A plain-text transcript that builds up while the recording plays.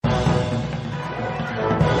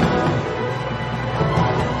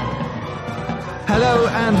Hello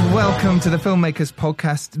and welcome to the Filmmakers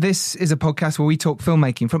Podcast. This is a podcast where we talk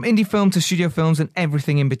filmmaking, from indie film to studio films and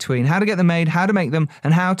everything in between. How to get them made, how to make them,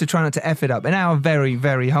 and how to try not to F it up, in our very,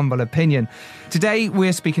 very humble opinion. Today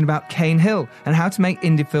we're speaking about Cain Hill and how to make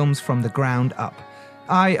indie films from the ground up.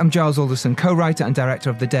 I am Giles Alderson, co-writer and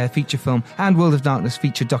director of the Dare feature film and World of Darkness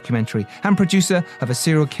feature documentary, and producer of A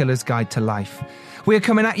Serial Killer's Guide to Life. We're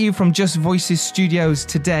coming at you from Just Voices Studios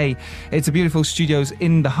today. It's a beautiful studios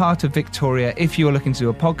in the heart of Victoria. If you're looking to do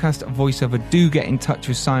a podcast, a voiceover, do get in touch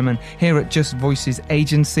with Simon here at Just Voices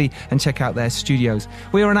Agency and check out their studios.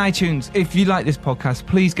 We are on iTunes. If you like this podcast,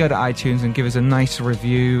 please go to iTunes and give us a nice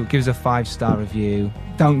review. Give us a 5-star review.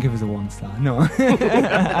 Don't give us a 1-star. No.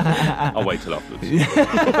 I'll wait till afterwards.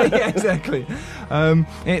 Yeah, exactly.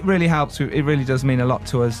 It really helps. It really does mean a lot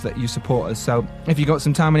to us that you support us. So if you've got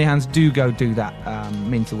some time on your hands, do go do that.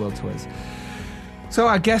 Means the world to us. So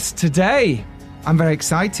our guest today, I'm very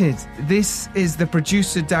excited. This is the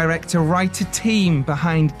producer, director, writer team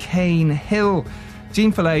behind Cain Hill,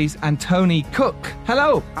 Fallaize and Tony Cook.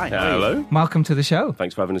 Hello. Hi. Hello. Welcome to the show.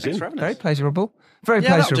 Thanks for having us in. Very pleasurable. Very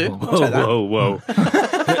pleasurable. Whoa.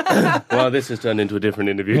 Well, this has turned into a different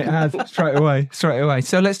interview. It has, straight away.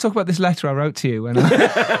 So let's talk about this letter I wrote to you. When There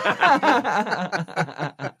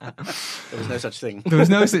was no such thing. There was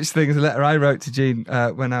no such thing as a letter I wrote to Gene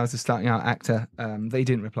when I was a starting out actor that he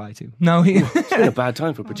didn't reply to. No, he... It's been a bad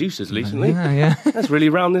time for producers recently. Yeah. Let's really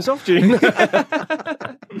round this off, Gene.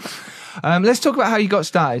 Let's talk about how you got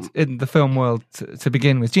started in the film world to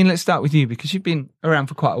begin with. Gene, let's start with you, because you've been around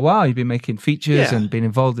for quite a while. You've been making features and been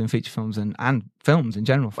involved in feature films and films in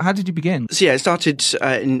general. How did you begin? So it started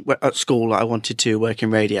at school. I wanted to work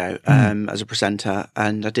in radio as a presenter,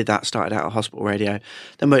 and I did that. Started out at hospital radio,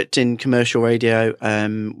 then worked in commercial radio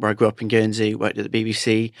where I grew up in Guernsey, worked at the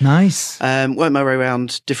BBC. Nice. Worked my way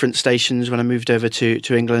around different stations when I moved over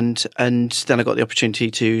to England, and then I got the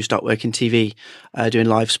opportunity to start working TV, doing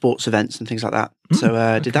live sports events and things like that. So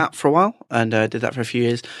I did that for a while, and did that for a few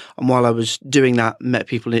years. And while I was doing that, met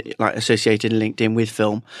people like associated in LinkedIn with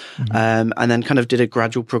film, and then kind of did a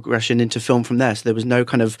gradual progression into film from there. So there was no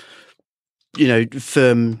kind of,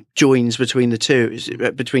 firm joins between the two,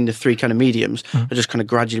 between the three kind of mediums. I just kind of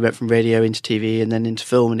gradually went from radio into TV and then into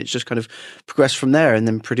film, and it's just kind of progressed from there, and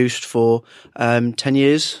then produced for 10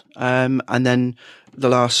 years. And then the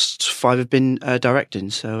last 5 have been directing.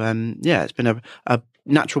 So it's been a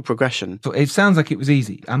natural progression. So it sounds like it was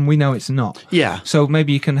easy, and we know it's not. Yeah. So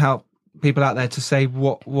maybe you can help people out there to say,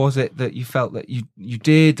 what was it that you felt that you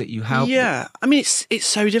did, that you helped? Yeah. I mean, it's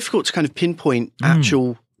so difficult to kind of pinpoint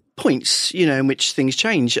actual points, in which things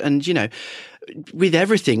change. And, with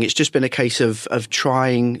everything, it's just been a case of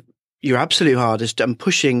trying your absolute hardest and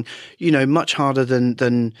pushing, much harder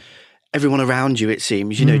than everyone around you, it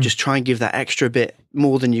seems, just try and give that extra bit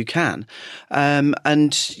more than you can.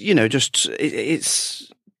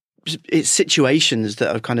 It's situations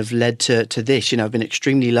that have kind of led to this. I've been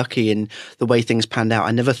extremely lucky in the way things panned out.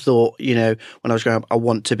 I never thought, when I was growing up, I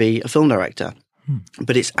want to be a film director.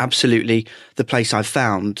 But it's absolutely the place I've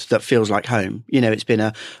found that feels like home. It's been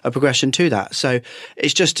a progression to that. So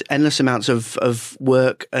it's just endless amounts of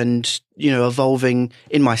work and, evolving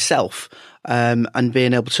in myself. And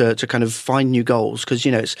being able to kind of find new goals, because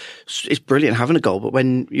it's brilliant having a goal, but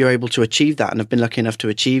when you're able to achieve that, and I've been lucky enough to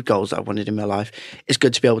achieve goals that I wanted in my life, it's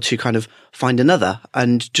good to be able to kind of find another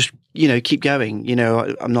and just keep going.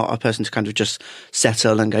 I'm not a person to kind of just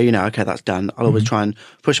settle and go, okay, that's done. I'll always try and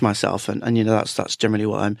push myself, and that's generally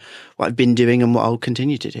what I've been doing and what I'll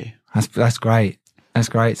continue to do. That's great. That's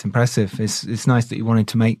great. It's impressive. It's nice that you wanted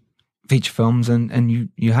to make feature films, and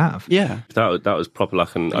you have. Yeah. That was proper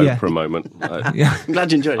like an Oprah moment. Yeah. I'm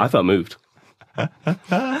glad you enjoyed it. I felt moved.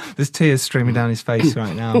 There's tears streaming down his face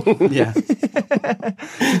right now. Yeah.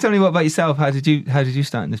 So tell me, what about yourself? How did you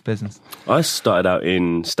start in this business? I started out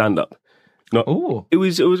in stand-up. It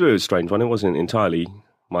was a really strange one. It wasn't entirely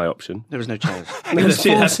my option. There was no chairs. It was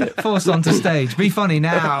forced onto stage. Be funny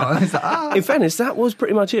now. It's like, In fairness, that was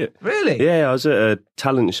pretty much it. Really? Yeah, I was at a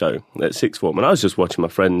talent show at sixth form, and I was just watching my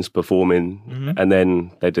friends performing, and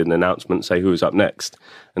then they did an announcement, say who was up next,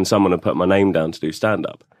 and someone had put my name down to do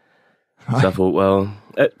stand-up. Right. So I thought, well,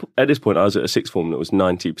 at this point, I was at a sixth form that was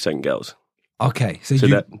 90% girls. Okay, so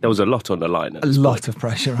there was a lot on the line. A lot of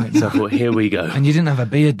pressure right now. So I thought, here we go. And you didn't have a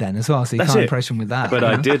beard then as well, so you can't impress them with that. But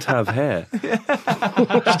I did have hair.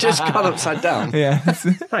 It's just gone upside down. Yeah.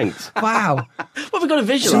 Thanks. Wow. What have we got to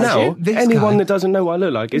visualise? So now, anyone that doesn't know what I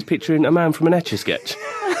look like is picturing a man from an Etch-a-Sketch.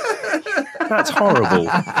 That's horrible.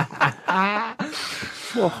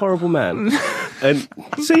 What a horrible man. And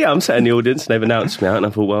so, I'm sat in the audience, and they've announced me out, and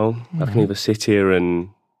I thought, well, I can either sit here and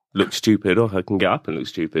look stupid, or I can get up and look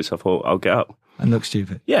stupid. So I thought, I'll get up. And look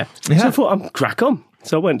stupid. Yeah. So I thought, I'm crack on.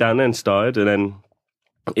 So I went down there and started, and then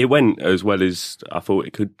it went as well as I thought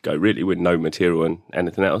it could go, really, with no material and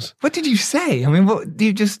anything else. What did you say? I mean, what do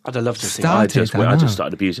you just? I'd love to see. I just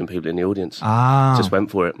started abusing people in the audience. Just went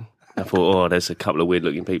for it. I thought, there's a couple of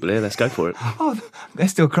weird-looking people here. Let's go for it. Oh, they're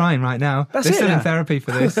still crying right now. They're still in therapy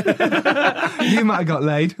for this. You might have got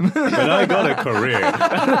laid. But I got a career.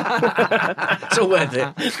 It's all worth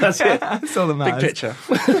it. That's it. That's all that matters. Big picture.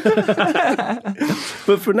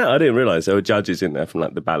 But from that, I didn't realise there were judges in there from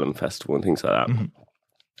like the Balham Festival and things like that.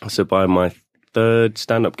 Mm-hmm. So by my third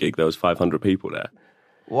stand-up gig, there was 500 people there.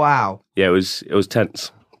 Wow. Yeah, it was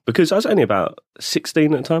tense because I was only about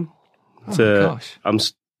 16 at the time. Oh my gosh. I'm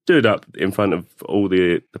stood up in front of all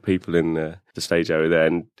the people in the stage area there,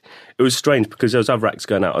 and it was strange because there was other acts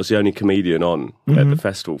going out. I was the only comedian on at the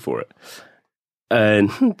festival for it, and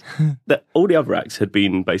all the other acts had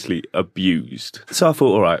been basically abused. So I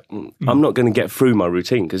thought, all right, I'm not going to get through my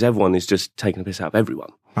routine because everyone is just taking a piss out of everyone.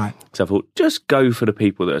 Right. So I thought, just go for the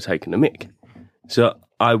people that are taking the mick. So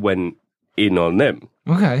I went in on them.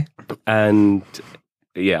 Okay. And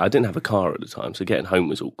yeah, I didn't have a car at the time, so getting home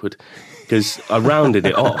was awkward because I rounded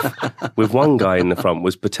it off with one guy in the front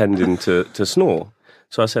was pretending to snore.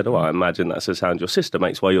 So I said, I imagine that's the sound your sister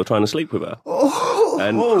makes while you're trying to sleep with her.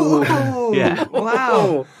 Yeah.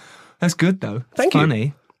 Wow. That's good, though. It's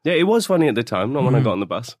funny. Yeah, it was funny at the time, not when I got on the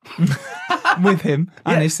bus. With him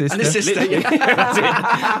and his sister. And his sister,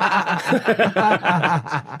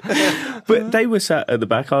 But they were sat at the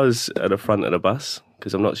back. I was at the front of the bus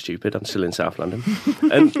because I'm not stupid. I'm still in South London.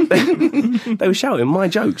 And they were shouting my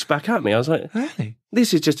jokes back at me. I was like, Really?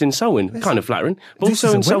 This is just insulting, kind of flattering, but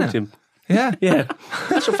also insulting. Yeah. Yeah.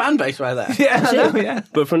 That's your fan base right there. Yeah, I know, yeah.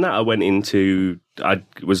 But from that, I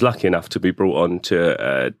was lucky enough to be brought on to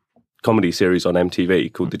a comedy series on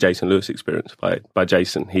MTV called The Jason Lewis Experience by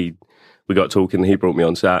Jason. We got talking, he brought me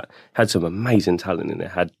on to that. Had some amazing talent in it.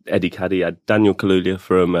 Had Eddie Caddy, had Daniel Kaluuya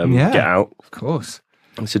from Get Out. Of course.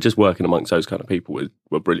 So just working amongst those kind of people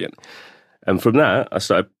were brilliant. And from that, I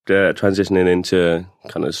started transitioning into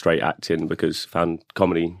kind of straight acting because I found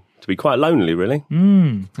comedy to be quite lonely, really.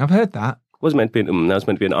 I've heard that. Wasn't meant to be an that was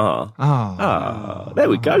meant to be an R. There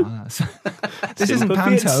we go. This isn't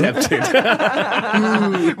panto.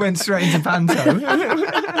 Went straight into panto.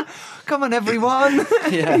 Come on, everyone.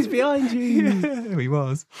 Yeah. He's behind you. Yeah, he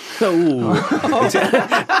was. And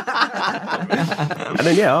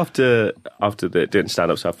then, after the doing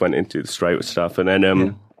stand-up stuff, went into the straight stuff. And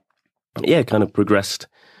then, kind of progressed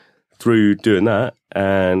through doing that.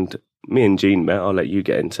 And me and Jean met. I'll let you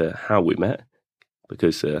get into how we met,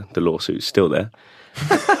 because the lawsuit's still there.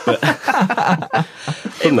 But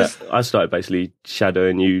from that, I started basically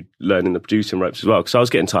shadowing you, learning the producing ropes as well, because I was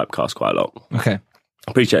getting typecast quite a lot. Okay.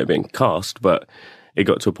 I appreciate being cast, but it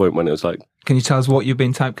got to a point when it was like... Can you tell us what you've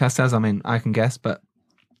been typecast as? I mean, I can guess, but...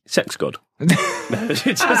 Sex god.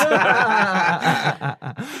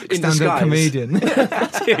 Stand-up comedian.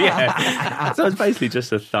 Yeah. So I was basically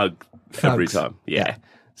just a thug every time. Yeah.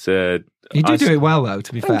 So you do it well, though,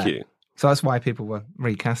 to be fair. Thank you. So that's why people were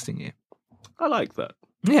recasting you. I like that.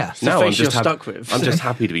 Yeah. It's the face you're stuck with. I'm just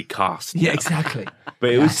happy to be cast. Yeah, exactly.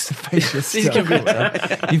 But it was the face you're stuck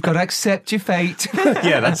with. You've got to accept your fate.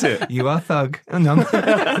 Yeah, that's it. You are thug.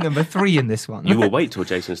 Number 3 in this one. You will wait till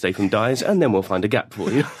Jason Statham dies, and then we'll find a gap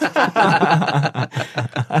for you. But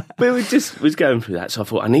we just was going through that, so I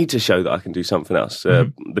thought I need to show that I can do something else.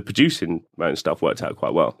 The producing and stuff worked out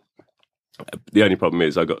quite well. The only problem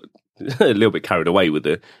is I got a little bit carried away with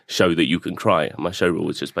the show that you can cry. My show rule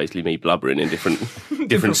was just basically me blubbering in different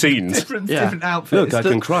scenes. Different outfits. Look, I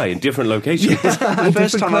can cry in different locations. The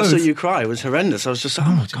first time I saw you cry was horrendous. I was just like,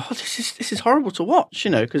 oh my God, this is horrible to watch,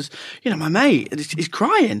 because, my mate is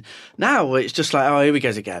crying. Now it's just like, oh, here he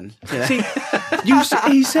goes again. Yeah. See,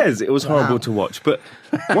 he says it was horrible to watch, but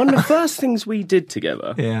one of the first things we did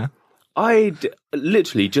together... Yeah. I'd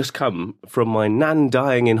literally just come from my nan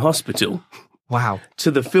dying in hospital. Wow.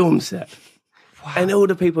 To the film set. Wow. And all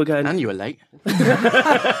the people going... And you were late.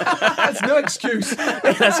 That's no excuse.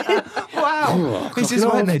 Wow. He's just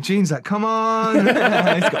went there. Gene's like, come on.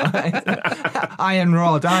 He's got iron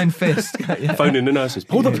rod, iron fist. Phoning the nurses.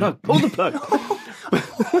 Pull the plug. Pull the plug.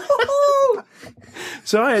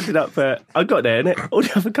 So I ended up, I got there and all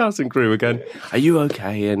the other cast and crew were going, are you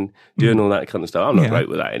okay? And doing all that kind of stuff. I'm not great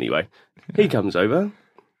with that anyway. He comes over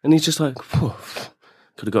and he's just like,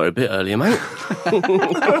 could have got it a bit earlier, mate.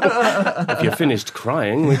 If you're finished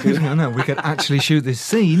crying, we could actually shoot this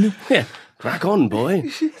scene. Yeah, crack on, boy.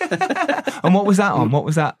 And what was that on? What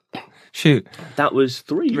was that shoot? That was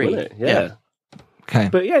 3, wasn't it? Yeah. Okay.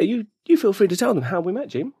 But yeah, you feel free to tell them how we met,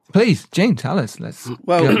 Gene. Please, Gene, tell us. Let's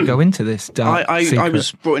go into this dark secret. I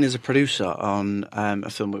was brought in as a producer on a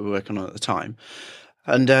film we were working on at the time.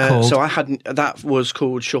 And that was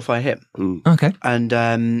called Surefire Hit. Okay.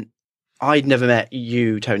 And I'd never met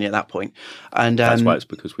you, Tony, at that point. And that's why it's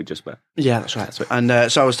because we just met. Yeah, that's right.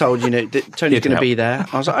 And so I was told, that Tony's going to be there.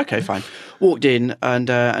 I was like, okay, fine. Walked in,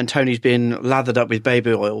 and Tony's been lathered up with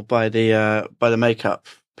baby oil by the makeup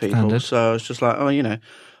people. Standard. So I was just like,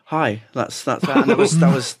 hi. That's that. And that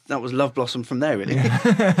was love blossom from there, really. Yeah,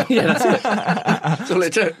 that's it. That's all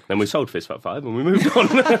it took. Then we sold Fist Fight 5 and we moved on.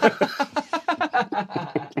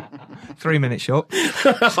 3-minute short.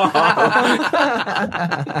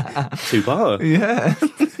 2-bar. Yeah.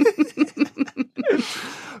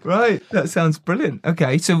 Right, that sounds brilliant.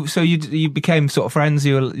 Okay, so you became sort of friends.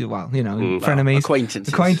 You were frenemies,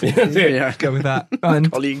 acquaintances. Yeah, go with that.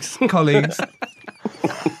 And colleagues,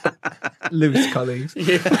 loose colleagues.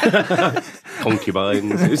 Yeah.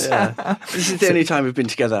 Concubines. Yeah. This is the only time we've been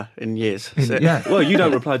together in years. So. Yeah. Well, you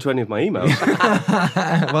don't reply to any of my emails.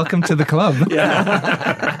 Welcome to the club.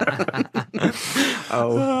 Yeah.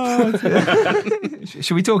 Oh.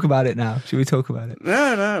 Should we talk about it now? Should we talk about it?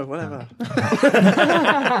 No, whatever.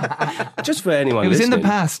 Just for anyone It was listening. in the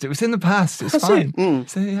past. It's That's fine. it.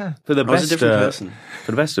 So, yeah. For the I was best, a different person.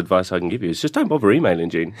 For the best advice I can give you is just don't bother emailing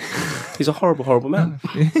Gene. He's a horrible, horrible man.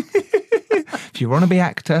 If you want to be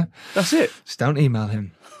actor, That's it. just don't email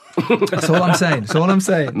him. That's all I'm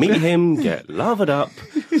saying. Meet him, get lathered up,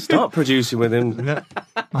 start producing with him.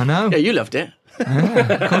 I know. Yeah, you loved it.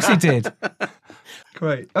 Yeah, of course he did.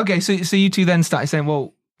 Great. Okay, so you two then started saying,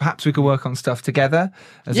 well, perhaps we could work on stuff together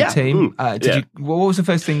as a team. What was the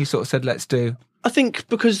first thing you sort of said, let's do? I think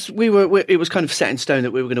because it was kind of set in stone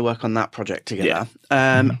that we were going to work on that project together.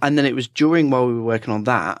 And then it was while we were working on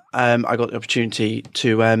that, I got the opportunity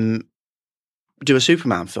to do a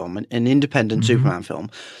Superman film, an independent Superman film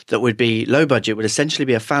that would be low budget, would essentially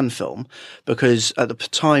be a fan film, because at the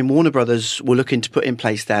time Warner Brothers were looking to put in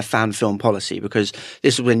place their fan film policy, because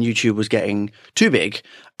this was when YouTube was getting too big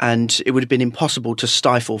and it would have been impossible to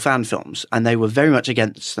stifle fan films, and they were very much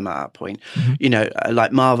against them at that point.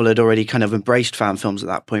 Like Marvel had already kind of embraced fan films at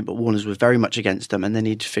that point, but Warner's were very much against them, and they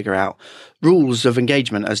needed to figure out rules of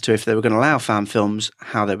engagement as to if they were going to allow fan films,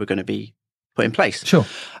 how they were going to be put in place. Sure.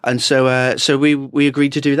 And so we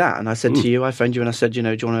agreed to do that. And I said to you, I phoned you and I said, do you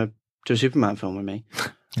want to do a Superman film with me?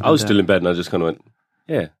 I was still in bed and I just kind of went,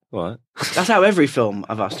 yeah, all right. That's how every film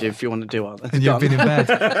I've asked you if you want to do one. And you've been in bed,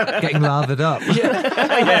 getting lathered up.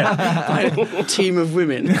 By a team of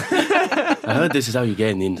women. I heard this is how you get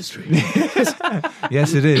in the industry.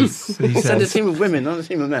 Yes, it is. He Send a says. team of women, not a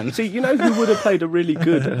team of men. See, you know who would have played a really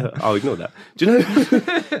good... I'll ignore that. Do you know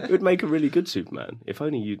who would make a really good Superman? If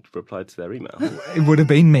only you'd replied to their email. It would have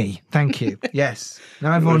been me. Thank you. Yes.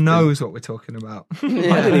 Now everyone knows what we're talking about. I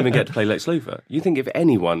didn't even get to play Lex Luthor. You think if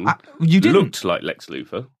anyone You didn't. looked like Lex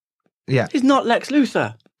Luthor... Yeah. He's not Lex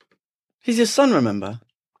Luthor. He's his son, remember?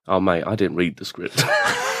 Oh, mate, I didn't read the script.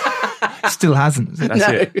 Still hasn't. That's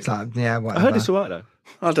it. It's like, yeah, whatever. I heard it's all right, though.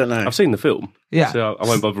 I don't know. I've seen the film. Yeah. So I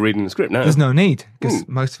won't bother reading the script now. There's no need, because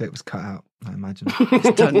most of it was cut out, I imagine.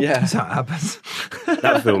 It's done, yeah. That's how it happens.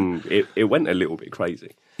 That film, it went a little bit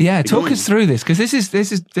crazy. Yeah, talk us through this, because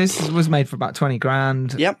this was made for about 20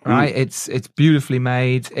 grand. Yep. Right? It's beautifully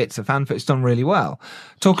made. It's a fan film. It's done really well.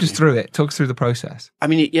 Talk us through it. Talk us through the process. I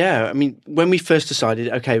mean, when we first decided,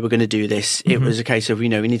 okay, we're going to do this, it was a case of, we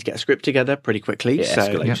need to get a script together pretty quickly. It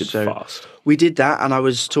escalated fast. We did that, and I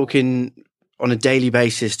was talking on a daily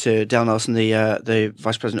basis to Dale Nelson, the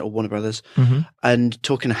vice president of Warner Brothers, and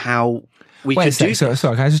talking how we could do this.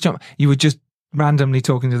 Sorry, can I just jump? You were just randomly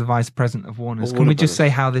talking to the vice president of Warner's. Can we just say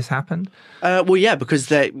how this happened? Well, yeah, because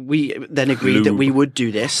we then agreed that we would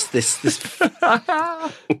do this.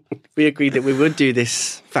 We agreed that we would do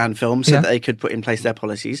this fan film so that they could put in place their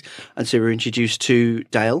policies. And so we were introduced to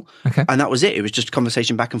Dale. Okay. And that was it. It was just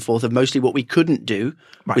conversation back and forth of mostly what we couldn't do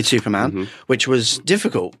with Superman, which was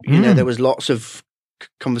difficult. There was lots of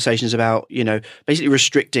conversations about, basically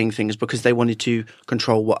restricting things because they wanted to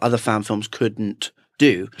control what other fan films couldn't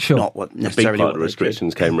do, not what necessarily. A big part of the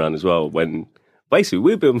restrictions came around as well when basically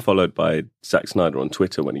we've been followed by Zack Snyder on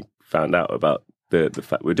Twitter when he found out about the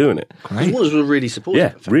fact we're doing it. Warners were really supportive.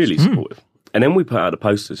 Yeah, really supportive. And then we put out the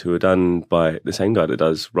posters who were done by the same guy that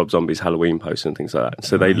does Rob Zombie's Halloween posters and things like that.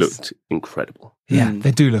 So they looked incredible. Yeah,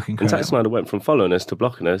 they do look incredible. And Zack Snyder went from following us to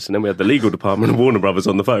blocking us, and then we had the legal department of Warner Brothers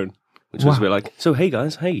on the phone. which was a bit like, so hey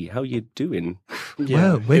guys, hey, how you doing?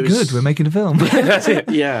 Well, we're good. We're making a film. That's it.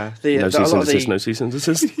 Yeah. No cease and desist, no cease and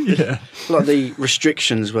desist. Yeah. A lot of the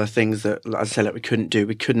restrictions were things that, like I said, like we couldn't do.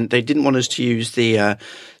 They didn't want us to use the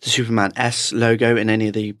Superman S logo in any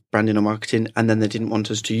of the branding or marketing, and then they didn't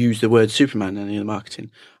want us to use the word Superman in any of the marketing.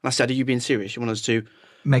 And I said, are you being serious? You want us to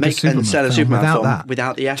make and sell a Superman film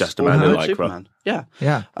without the S Just a or man the in word lycra. Superman? Yeah.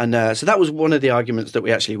 Yeah. And so that was one of the arguments that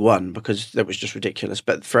we actually won, because that was just ridiculous.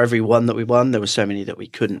 But for every one that we won, there were so many that we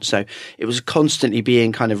couldn't. So it was constantly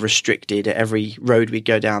being kind of restricted. At every road we'd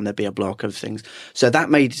go down, there'd be a block of things. So that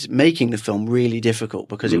made making the film really difficult,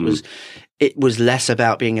 because it was less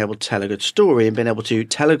about being able to tell a good story and being able to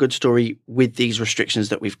tell a good story with these restrictions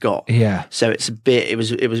that we've got. Yeah. So it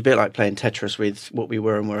was a bit like playing Tetris with what we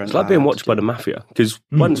were and weren't. It's like being watched by the mafia, because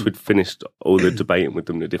once we'd finished all the debating with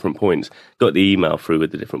them at different points, got the email through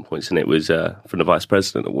with the different points, and it was from the vice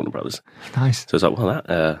president of Warner Brothers. Nice. So I was like,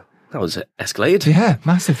 well, that was escalated. Yeah,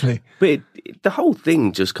 massively. But the whole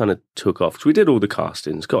thing just kind of took off. 'Cause we did all the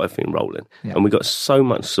castings, got everything rolling, and we got so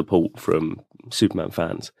much support from Superman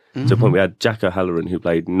fans. To the point we had Jack O'Halloran, who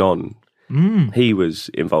played Non. He was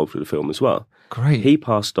involved with the film as well. Great. He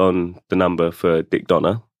passed on the number for Dick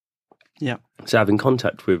Donner. Yeah. So having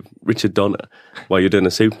contact with Richard Donner while you're doing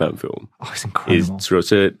a Superman film Oh, it's incredible.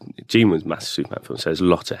 so Gene was a massive Superman film, so there's a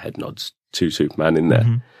lot of head nods to Superman in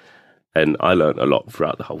there. And I learned a lot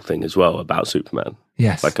throughout the whole thing as well about Superman.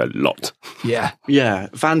 Yes. Like a lot. Yeah. Yeah.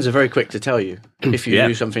 Fans are very quick to tell you if you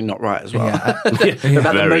do something not right as well. Yeah. They're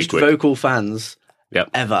about the Very most quick. vocal fans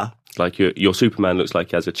ever. Like your Superman looks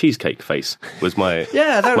like he has a cheesecake face was my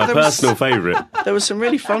my there personal favourite. There were some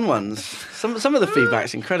really fun ones. Some of the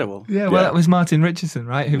feedback's incredible. Yeah, well, that was Martin Richardson,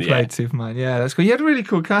 right, who played Superman. Yeah, that's cool. You had a really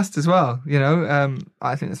cool cast as well, you know.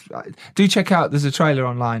 I think do check out, there's a trailer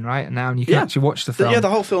online, right, now, and you can actually watch the film. The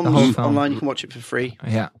whole film online. You can watch it for free.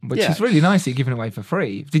 Yeah, which is really nice that you're giving away for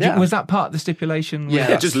free. Was that part of the stipulation?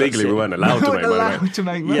 Yeah, just legally we weren't allowed to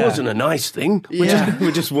make money. It wasn't a nice thing. We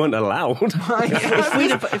just weren't allowed.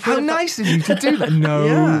 How nice of you to do that.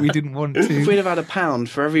 No, we didn't want to. If we'd have had £1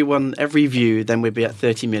 for every view, then we'd be at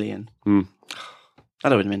 30 million.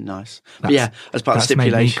 That would have been nice. But as part of the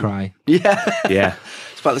stipulation. Made me cry. Yeah.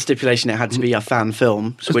 As part of the stipulation, it had to be a fan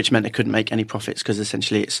film, which meant it couldn't make any profits, because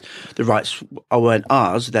essentially the rights weren't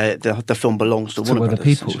ours. The film belongs to Warner other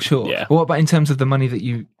Brothers. people, sure. Yeah. Well, what about in terms of the money that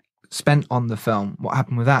you spent on the film? What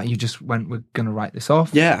happened with that? You just went, we're going to write this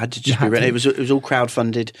off? Yeah, it had to just be written. It was all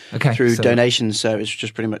crowdfunded through donations, so it's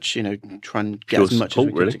just pretty much, try and get as much as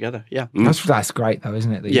we could together. Yeah. That's great though,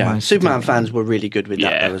 isn't it? That Superman fans were really good with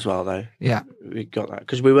that though as well, though. Yeah. We got that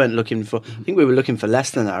because we weren't looking for. I think we were looking for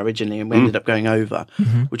less than that originally, and we ended up going over,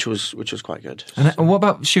 which was quite good. And what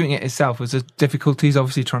about shooting it itself? Was there difficulties?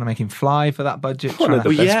 Obviously, trying to make him fly for that budget. Fight.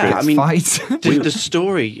 The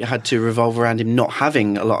story had to revolve around him not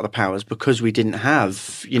having a lot of the powers, because we didn't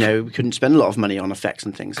have, we couldn't spend a lot of money on effects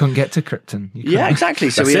and things. Couldn't get to Krypton. Yeah,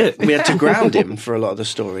 exactly. So we had to ground him for a lot of the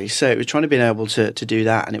story. So it was trying to be able to do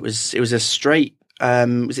that, and it was a straight.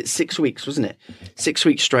 Was it 6 weeks, wasn't it? 6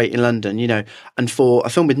 weeks straight in London, and for a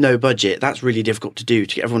film with no budget, that's really difficult to do,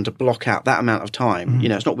 to get everyone to block out that amount of time.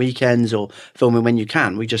 It's not weekends or filming when you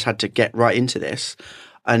can. We just had to get right into this.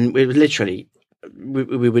 And we would literally,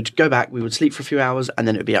 we would go back, we would sleep for a few hours, and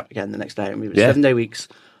then it would be up again the next day. And we were 7-day weeks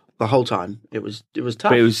the whole time. It was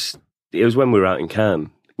tough. But it was when we were out in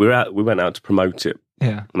Cannes. We went out to promote it.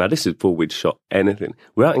 Yeah. Now, this is before we'd shot anything.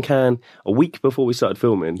 We were out in Cannes a week before we started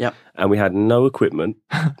filming, and we had no equipment.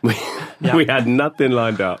 We had nothing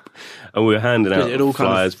lined up, and we were handing out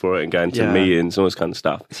flyers for it and going to meetings and all this kind of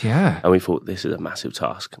stuff. Yeah. And we thought, this is a massive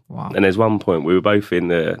task. Wow. And there's one point, we were both in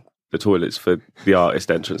the toilets for the artist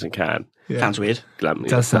entrance in Cannes. Yeah. Sounds weird.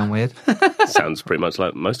 Does sound weird. Sounds pretty much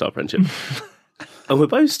like most of our friendship. And we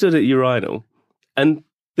both stood at urinal, and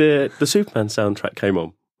the Superman soundtrack came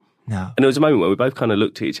on. No. And there was a moment where we both kind of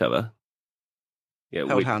looked at each other. Yeah,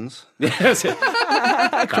 held hands. Yeah, that's it.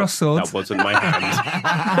 Cross swords. That wasn't my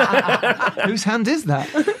hand. Whose hand is that?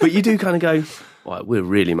 But you do kind of go, right, we're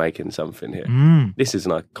really making something here. This is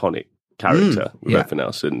an iconic character with everything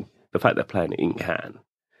else, and the fact they're playing it in Cannes.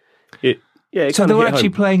 So they were actually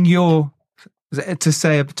playing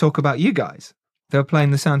talk about you guys. They were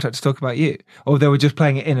playing the soundtrack to talk about you, or they were just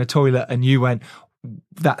playing it in a toilet, and you went,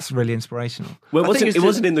 "That's really inspirational." Well, it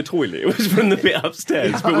wasn't in the toilet. It was from the bit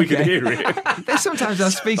upstairs, but we could hear it. There's sometimes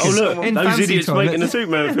our speakers. Oh look, in those idiots toilets. making the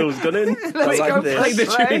Superman film's gone in. Let's go play the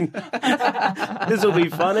tune. This will be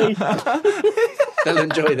funny. They'll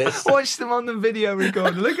enjoy this. Watch them on the video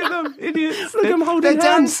recorder. Look at them, idiots. Look at them holding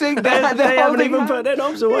They're hands. dancing. They haven't even put their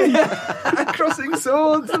knobs away. Crossing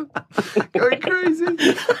swords. Going crazy.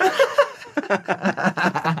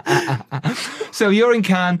 So you're in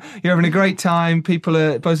Cannes, you're having a great time, people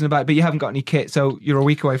are buzzing about, but you haven't got any kit, so you're a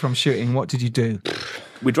week away from shooting. What did you do?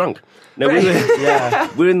 We're drunk. No,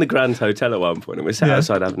 we're in the Grand Hotel at one point, and we're sat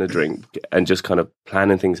outside having a drink and just kind of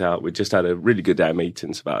planning things out. We just had a really good day of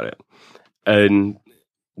meetings about it. And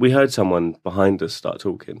we heard someone behind us start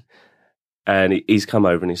talking. And he's come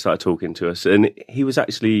over and he started talking to us. And he was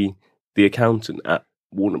actually the accountant at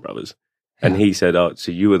Warner Brothers. And he said,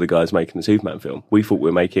 so you were the guys making the Superman film. We thought we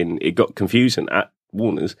were making... It got confusing at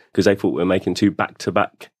Warner's because they thought we were making 2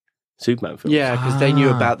 back-to-back Superman films. Yeah, because they knew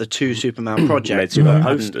about the 2 Superman projects. They had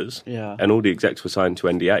posters. Yeah. And all the execs were signed to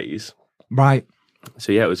NDAs. Right.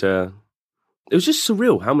 So yeah, it was just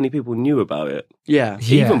surreal how many people knew about it. Yeah.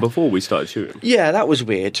 Even before we started shooting. Yeah, that was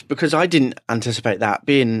weird because I didn't anticipate that.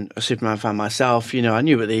 Being a Superman fan myself, I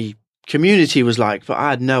knew what the community was like, but I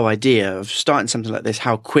had no idea of starting something like this,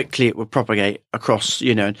 how quickly it would propagate across,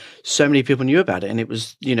 and so many people knew about it. And it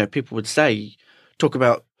was, people would say, talk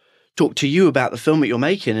to you about the film that you're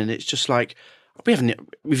making. And it's just like, we haven't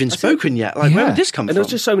even spoken yet. Like, where would this come from? And there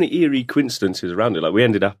was just so many eerie coincidences around it. Like, we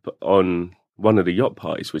ended up on one of the yacht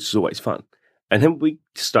parties, which is always fun. And then we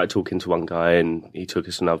started talking to one guy, and he took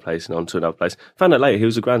us to another place and on to another place. Found out later he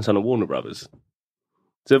was the grandson of Warner Brothers.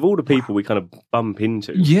 So of all the people we kind of bump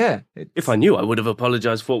into, if I knew, I would have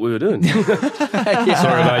apologised for what we were doing.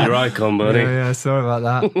 Sorry about your icon, buddy. Yeah, sorry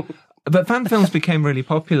about that. But fan films became really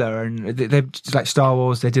popular, and they like Star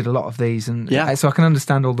Wars. They did a lot of these, and so I can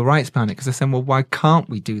understand all the rights behind it because they're saying, "Well, why can't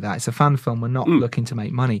we do that? It's a fan film. We're not looking to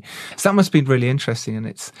make money." So that must have been really interesting, and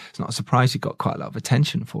it's not a surprise you got quite a lot of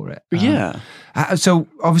attention for it. So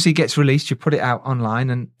obviously, it gets released. You put it out online,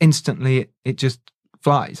 and instantly it just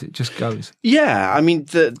flies. It just goes. Yeah, I mean,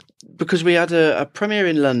 because we had a premiere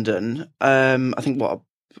in London. I think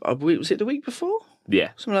was it the week before?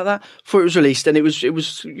 Yeah, something like that. Before it was released, and it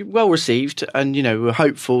was well received, and we were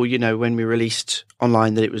hopeful, when we released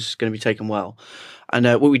online that it was going to be taken well. And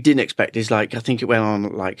what we didn't expect is I think it went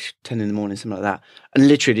on at 10 in the morning, something like that, and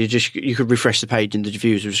literally you could refresh the page and the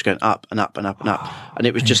views were just going up and up and up and up, and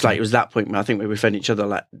it was just it was that point where I think we were finding each other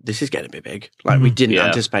like, this is getting a bit big. We didn't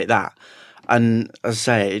anticipate that. And as I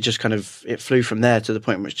say, it just kind of, it flew from there to the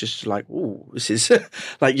point where it's just like, oh, this is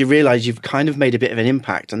you realize you've kind of made a bit of an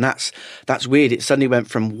impact. And that's weird. It suddenly went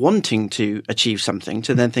from wanting to achieve something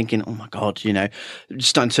to then thinking, oh my God,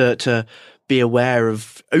 starting to be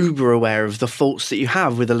uber aware of the faults that you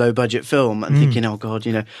have with a low budget film and thinking, oh God,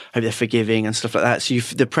 hope they're forgiving and stuff like that. So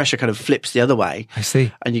the pressure kind of flips the other way. I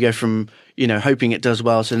see. And you go from, hoping it does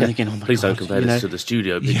well to then thinking, oh my God. Please don't compare this to the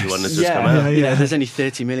studio picture one that's just come out. There's only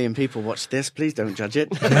 30 million people watch this. Please don't judge it.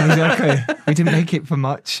 Exactly. We didn't make it for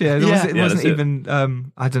much. It wasn't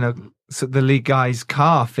even, I don't know, so the lead guy's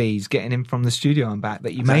car fees getting him from the studio and back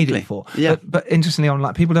that you made it for. Yeah. But interestingly,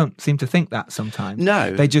 people don't seem to think that sometimes.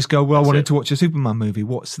 No. They just go, well, I wanted to watch a Superman movie.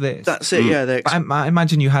 What's this? That's it, yeah. I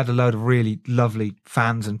imagine you had a load of really lovely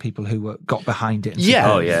fans and people who got behind it.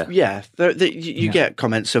 Yeah. You get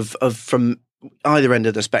comments of from either end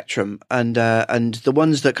of the spectrum, and the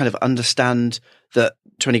ones that kind of understand that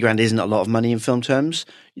 20 grand isn't a lot of money in film terms,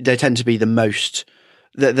 they tend to be the most...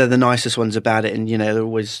 They're the nicest ones about it, and they're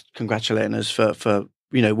always congratulating us for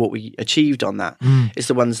what we achieved on that. It's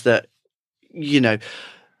the ones that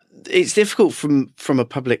it's difficult from a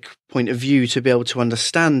public point of view to be able to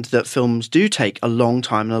understand that films do take a long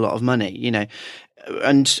time and a lot of money.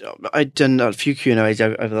 And I'd done a few Q&As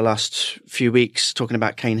over the last few weeks talking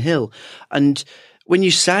about Cain Hill, and when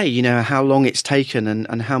you say, how long it's taken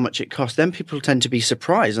and how much it cost, then people tend to be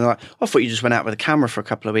surprised. And they're like, I thought you just went out with a camera for a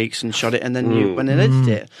couple of weeks and shot it and then you went and edited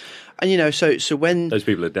it. And, so when... Those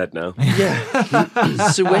people are dead now. Yeah.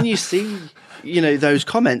 So when you see, those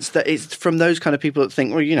comments, that it's from those kind of people that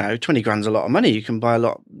think, well, 20 grand's a lot of money. You can buy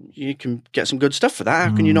you can get some good stuff for that.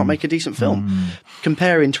 How can you not make a decent film?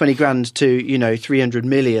 Comparing 20 grand to, 300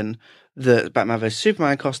 million... the Batman vs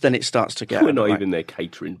Superman cost, then it starts to get... We're not even their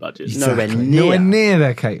catering budget. Exactly. Nowhere near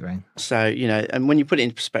their catering. So, and when you put it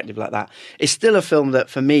into perspective like that, it's still a film that,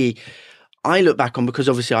 for me, I look back on, because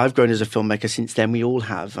obviously I've grown as a filmmaker since then, we all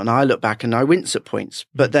have, and I look back and I wince at points.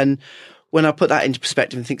 But then when I put that into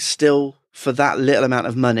perspective and think, still, for that little amount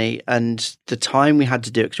of money and the time we had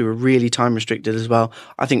to do it, because we were really time restricted as well,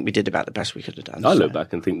 I think we did about the best we could have done. I look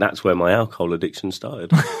back and think that's where my alcohol addiction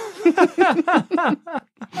started.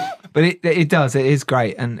 But it does. It is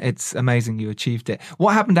great, and it's amazing you achieved it.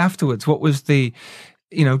 What happened afterwards? What was the,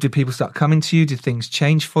 did people start coming to you? Did things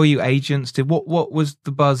change for you? Agents? What was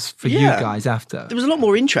the buzz for you guys after? There was a lot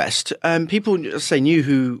more interest. People, say, knew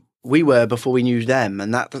who we were before we knew them.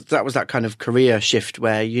 And that was that kind of career shift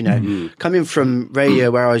where, coming from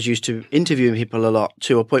radio where I was used to interviewing people a lot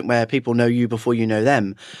to a point where people know you before you know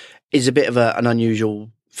them is a bit of an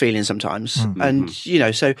unusual feeling sometimes. And,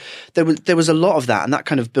 so there was a lot of that, and that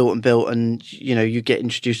kind of built, and, you get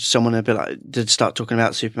introduced to someone and be like, to start talking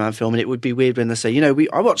about Superman film, and it would be weird when they say,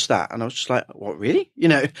 I watched that. And I was just like, what, really?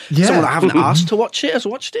 Someone I haven't asked to watch it has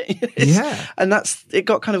watched it. And it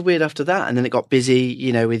got kind of weird after that. And then it got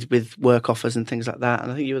busy, with work offers and things like that.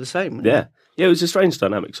 And I think you were the same. Yeah. Yeah, it was a strange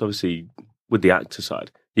dynamics. Obviously, with the actor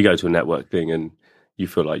side, you go to a network thing and you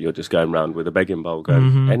feel like you're just going around with a begging bowl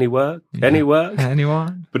going, any work? Any work?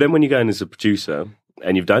 Anyone? But then when you go in as a producer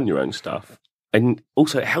and you've done your own stuff, and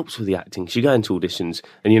also it helps with the acting, because you go into auditions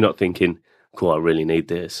and you're not thinking, cool, I really need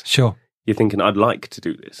this. Sure. You're thinking, I'd like to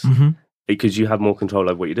do this. Because you have more control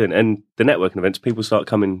over what you're doing. And the networking events, people start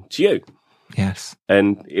coming to you. Yes.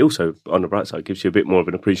 And it also, on the bright side, gives you a bit more of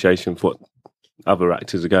an appreciation for what other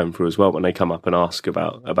actors are going through as well when they come up and ask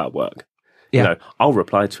about work. Yeah. I'll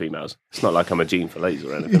reply to emails. It's not like I'm a Gene Fallaize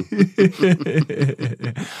or anything.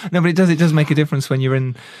 No, but it does make a difference when you're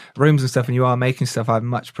in rooms and stuff and you are making stuff. I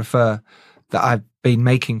much prefer that I've been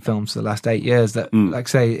making films for the last 8 years that, like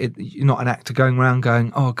say, you're not an actor going around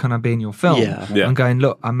going, oh, can I be in your film? Yeah. I'm going,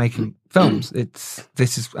 look, I'm making films.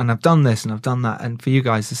 And I've done this and I've done that. And for you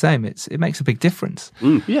guys, the same. It makes a big difference.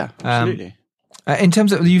 Yeah, absolutely. In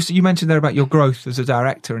terms of, you mentioned there about your growth as a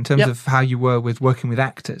director, in terms of how you were with working with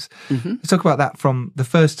actors. Let's talk about that from the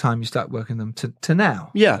first time you started working with them to now.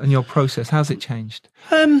 Yeah. And your process. How's it changed?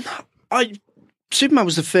 Superman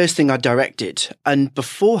was the first thing I directed. And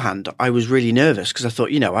beforehand, I was really nervous because I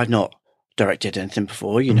thought, I've not directed anything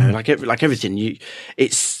before, like everything.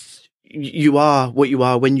 You are what you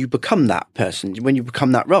are when you become that person, when you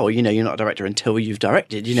become that role. You're not a director until you've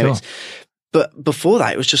directed, Sure. But before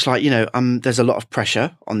that, it was just like, there's a lot of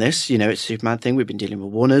pressure on this. It's a Superman thing. We've been dealing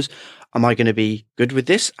with Warners. Am I going to be good with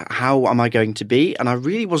this? How am I going to be? And I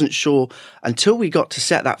really wasn't sure until we got to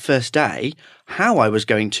set that first day how I was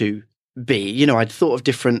going to be. I'd thought of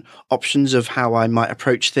different options of how I might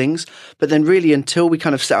approach things. But then really until we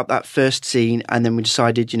kind of set up that first scene and then we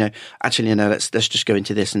decided, let's just go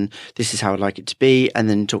into this and this is how I'd like it to be, and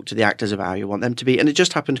then talk to the actors about how you want them to be. And it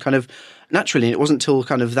just happened kind of naturally. And it wasn't until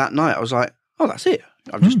kind of that night I was like, oh, that's it.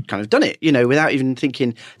 I've just kind of done it, without even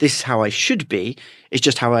thinking this is how I should be. It's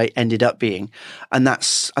just how I ended up being. And I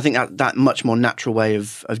think that much more natural way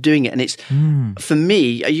of doing it. And it's, for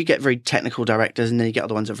me, you get very technical directors and then you get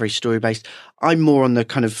other ones that are very story-based. I'm more on the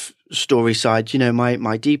kind of story side. My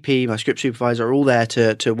DP, my script supervisor are all there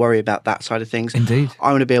to worry about that side of things. Indeed.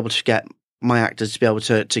 I want to be able to get my actors to be able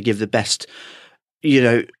to give the best,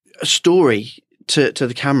 story to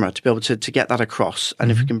the camera, to be able to get that across.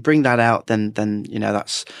 And if we can bring that out, then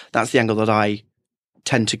that's the angle that I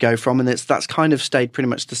tend to go from, and that's kind of stayed pretty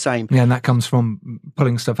much the same. Yeah, and that comes from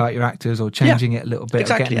pulling stuff out your actors or changing it a little bit.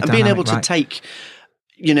 Exactly, and being able to take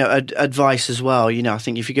advice as well. I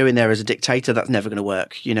think if you go in there as a dictator, that's never going to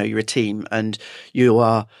work. You're a team and you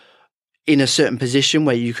are in a certain position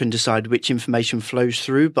where you can decide which information flows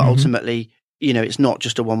through, but ultimately it's not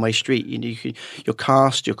just a one-way street. Your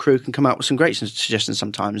cast, your crew can come out with some great suggestions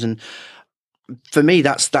sometimes. And for me,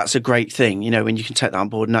 that's a great thing, when you can take that on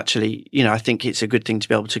board. And actually, I think it's a good thing to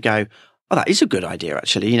be able to go, oh, that is a good idea,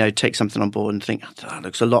 actually, take something on board and think, oh, that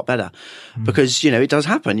looks a lot better. Because, it does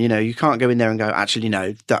happen. You can't go in there and go, actually,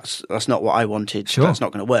 no, that's not what I wanted. Sure. That's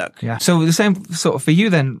not going to work. Yeah. So the same sort of for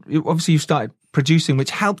you then, obviously you started producing,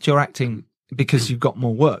 which helped your acting because you've got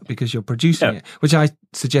more work, because you're producing it, which I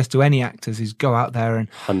suggest to any actors is go out there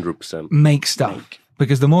and 100% make stuff.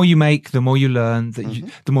 Because the more you make, the more you learn,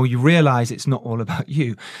 the more you realise it's not all about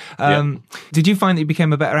you. Did you find that you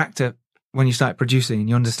became a better actor when you started producing and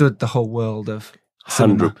you understood the whole world of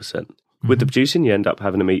cinema? 100%. With the producing, you end up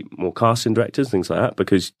having to meet more casting directors, things like that,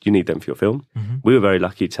 because you need them for your film. We were very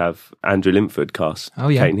lucky to have Andrew Linford cast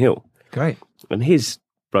Cain Hill. Great. And his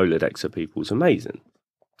Rolodex of people is amazing.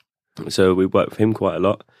 So we worked with him quite a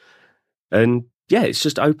lot. And it's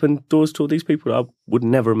just opened doors to all these people that I would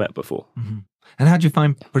never have met before. And how do you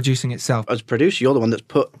find producing itself? As a producer, you're the one that's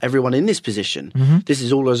put everyone in this position. This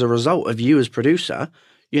is all as a result of you as producer.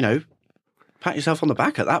 Pat yourself on the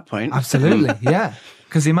back at that point. Absolutely, yeah.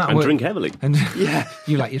 Because the amount of work, drink heavily. And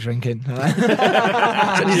you like your drinking.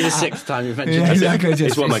 It's only the sixth time you've mentioned it. Exactly.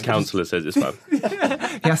 It's what my counsellor says this time.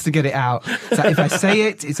 He has to get it out. So if I say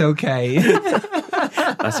it, it's okay.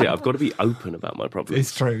 That's it. I've got to be open about my problems.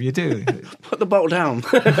 It's true. You do. Put the bottle down.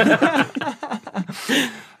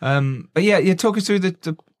 But you're talking through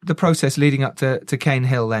the process leading up to Cain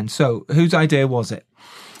Hill then. So whose idea was it?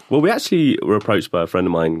 Well, we actually were approached by a friend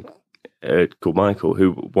of mine called Michael,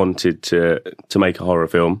 who wanted to make a horror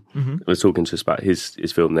film. Was talking to us about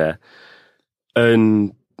his film there,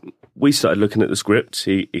 and we started looking at the script.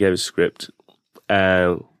 He gave us a script.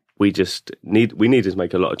 We needed to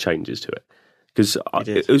make a lot of changes to it because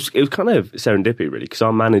it was kind of serendipity, really, because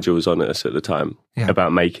our manager was on us at the time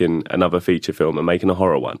about making another feature film and making a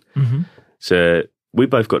horror one. So we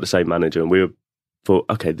both got the same manager, and we thought,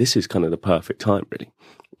 okay, this is kind of the perfect time, really.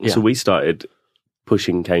 So we started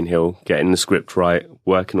pushing Cain Hill, getting the script right,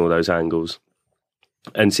 working all those angles,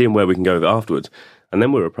 and seeing where we can go with it afterwards. And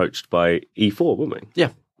then we were approached by E4, weren't we?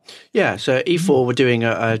 Yeah. So E4 were doing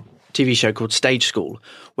a TV show called Stage School,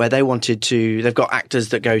 where they've got actors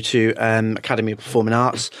that go to Academy of Performing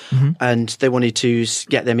Arts, and they wanted to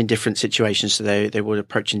get them in different situations. So they were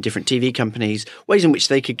approaching different TV companies, ways in which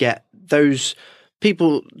they could get those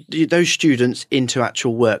people, those students, into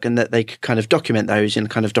actual work, and that they could kind of document those in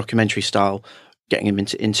kind of documentary style, getting them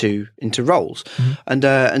into roles.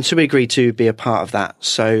 And so we agreed to be a part of that.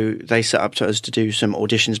 So they set up to us to do some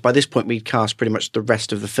auditions. By this point, we'd cast pretty much the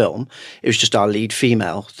rest of the film. It was just our lead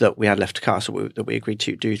female that we had left to cast, that we agreed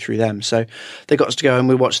to do through them. So they got us to go, and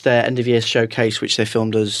we watched their end of year showcase, which they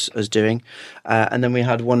filmed us doing. And then we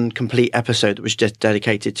had one complete episode that was just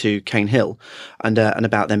dedicated to Cain Hill and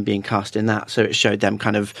about them being cast in that. So it showed them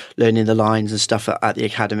kind of learning the lines and stuff at the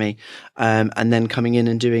academy, and then coming in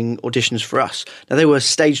and doing auditions for us. Now, they were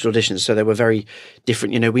staged auditions, so they were very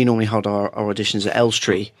different. We normally hold our auditions at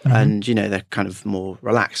Elstree, and, they're kind of more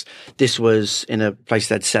relaxed. This was in a place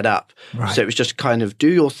they'd set up. Right. So it was just kind of do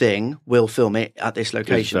your thing, we'll film it at this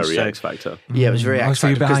location. It was very X Factor. Yeah, it was very X Factor. So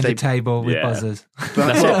you're behind the table with buzzers.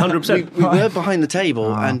 That's it, 100%. We were behind the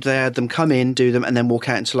table, and they had them come in, do them, and then walk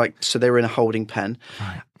out into so they were in a holding pen.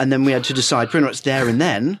 Right. And then we had to decide pretty much there and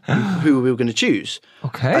then who we were going to choose.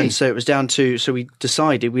 Okay. And so it was down to, so we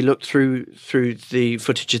looked through the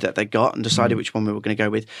footage that they got and decided which one we were going to go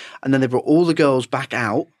with. And then they brought all the girls back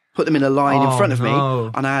out, put them in a line in front of me,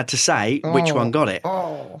 and I had to say which one got it.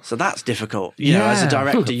 So that's difficult. You know, as a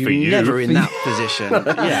director, you're never in that position.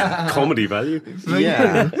 Yeah. Comedy value.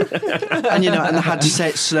 Yeah. And, and I had to say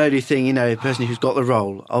it slowly, the person who's got the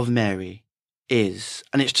role of Mary is,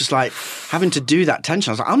 and it's just like having to do that tension.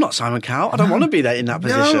 I was like, I'm not Simon Cowell. I don't want to be in that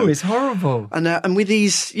position. No, it's horrible. And with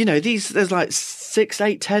these, there's like 6,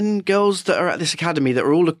 8, 10 girls that are at this academy that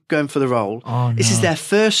are all going for the role. Oh, no. This is their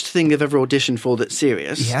first thing they've ever auditioned for that's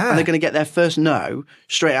serious. Yeah. And they're going to get their first no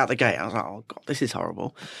straight out the gate. I was like, oh God, this is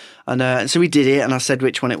horrible. And so we did it, and I said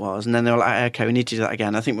which one it was, and then they were like, okay, we need to do that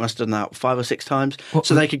again. I think we must have done that 5 or 6 times,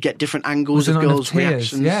 so they could get different angles of girls'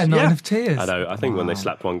 reactions. Yeah, not enough tears. I know. I think when they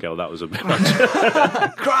slapped one girl, that was a bit much.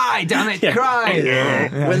 Cry, damn it, cry.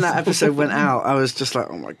 Yeah. When that episode went out, I was just like,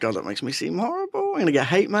 oh my God, that makes me seem horrible. I'm going to get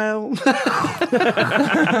hate mail.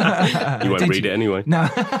 You won't read it anyway. No.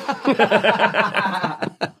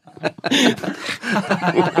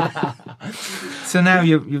 So now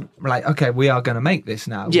you're like, okay, we are going to make this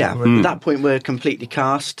now. Yeah, at that point we're completely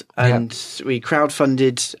cast, and we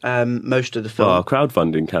crowdfunded most of the film. Well, our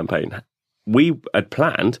crowdfunding campaign, we had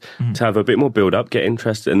planned to have a bit more build-up, get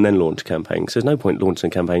interested, and then launch a campaign. So there's no point launching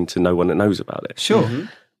a campaign to no one that knows about it. Sure.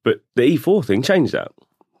 But the E4 thing changed that.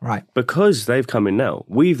 Right. Because they've come in now,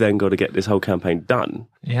 we've then got to get this whole campaign done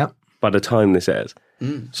by the time this airs.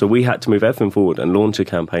 So we had to move everything forward and launch a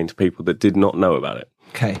campaign to people that did not know about it.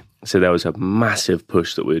 Okay. So there was a massive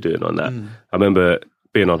push that we were doing on that. I remember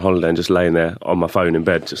being on holiday and just laying there on my phone in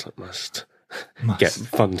bed, just like, must get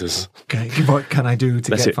funders. Okay, what can I do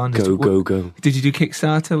to get funders? Go. Did you do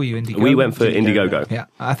Kickstarter? Were you Indiegogo? We went for Indiegogo. Yeah,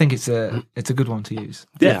 I think it's a good one to use.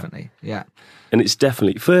 Definitely, yeah. And it's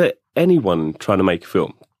definitely, for anyone trying to make a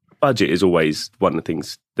film, budget is always one of the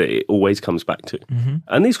things that it always comes back to.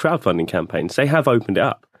 And these crowdfunding campaigns, they have opened it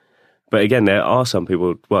up. But again, there are some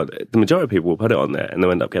people, well, the majority of people will put it on there and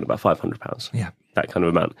they'll end up getting about £500. Yeah. That kind of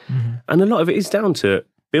amount. And a lot of it is down to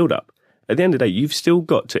build up. At the end of the day, you've still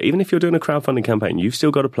got to, even if you're doing a crowdfunding campaign, you've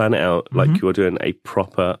still got to plan it out like you're doing a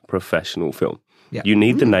proper professional film. Yeah. You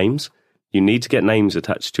need the names. You need to get names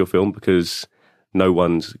attached to your film because no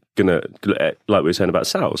one's going to, like we were saying about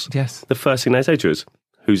sales. Yes. The first thing they say to us,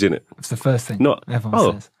 who's in it? It's the first thing Not,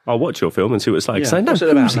 everyone says. I'll watch your film and see what it's like. So no,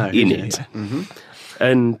 who's in it?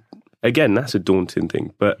 And again, that's a daunting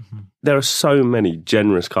thing. But there are so many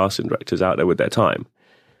generous casting directors out there with their time.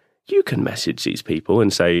 You can message these people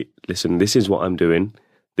and say, listen, this is what I'm doing.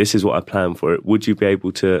 This is what I plan for it. Would you be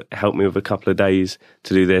able to help me with a couple of days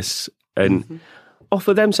to do this? And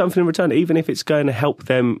offer them something in return, even if it's going to help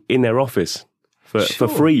them in their office for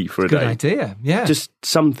free for a day. Good idea, yeah. Just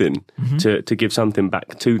something to give something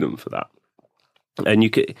back to them for that. And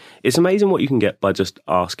it's amazing what you can get by just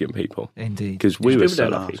asking people. Indeed. Because we were so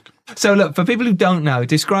lucky. So look, for people who don't know,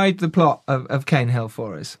 describe the plot of Cain Hill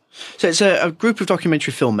for us. So it's a group of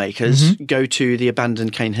documentary filmmakers go to the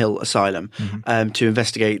abandoned Cain Hill asylum to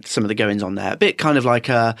investigate some of the goings on there. A bit kind of like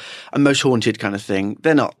a Most Haunted kind of thing.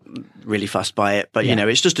 They're not really fussed by it, but,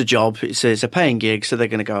 it's just a job. It's a paying gig, so they're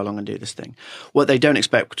going to go along and do this thing. What they don't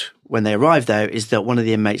expect when they arrive there is that one of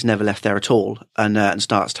the inmates never left there at all and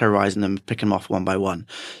starts terrorising them, picking them off one by one.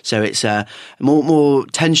 So it's more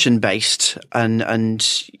tension-based and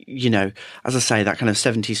as I say, that kind of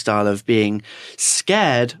 70s style of being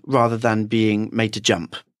scared rather than being made to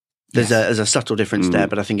jump. There's a subtle difference there,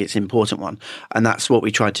 but I think it's an important one. And that's what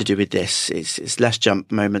we tried to do with this. It's less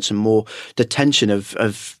jump moments and more the tension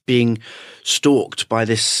of being stalked by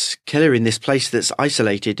this killer in this place that's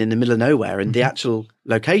isolated in the middle of nowhere. And the actual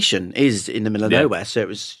location is in the middle of nowhere. So it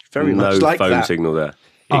was very much like that. No phone signal there.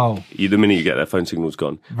 The minute you get there, phone signal's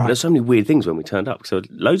gone. Right. There's so many weird things when we turned up. So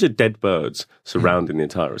loads of dead birds surrounding the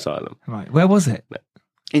entire asylum. Right. Where was it?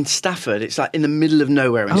 In Stafford. It's like in the middle of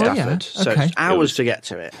nowhere in Stafford. Yeah. Okay. So it's hours to get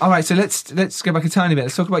to it. All right, so let's go back a tiny bit.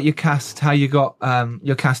 Let's talk about your cast, how you got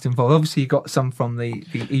your cast involved. Obviously, you got some from the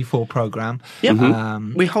E4 programme.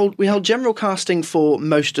 Yep. We hold general casting for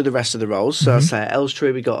most of the rest of the roles. So I say at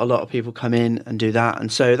Elstree, we got a lot of people come in and do that. And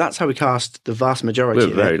so that's how we cast the vast majority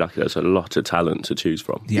of it. We're very lucky. There's a lot of talent to choose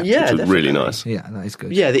from. Yeah, which is really nice. Yeah, that is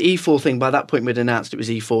good. Yeah, the E4 thing, by that point we'd announced it was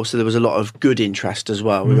E4, so there was a lot of good interest as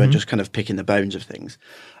well. We weren't just kind of picking the bones of things.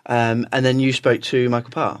 And then you spoke to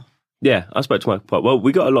Michael Parr. Yeah, I spoke to Michael Parr. Well,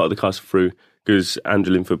 we got a lot of the cast through because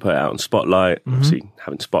Andrew Linford put it out on Spotlight. Obviously,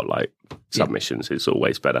 having Spotlight submissions is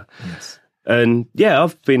always better. Yes. And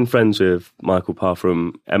I've been friends with Michael Parr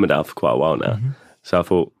from Emmerdale for quite a while now. So I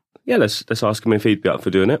thought, let's ask him if he'd be up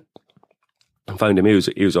for doing it. I phoned him.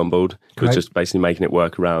 He was on board. He was just basically making it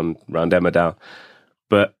work around Emmerdale.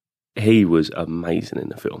 But he was amazing in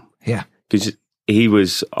the film. Yeah. Because he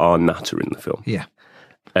was our nutter in the film. Yeah.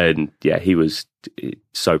 And he was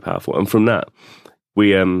so powerful. And from that,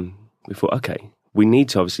 we thought, okay, we need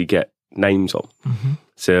to obviously get names on.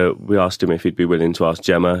 So we asked him if he'd be willing to ask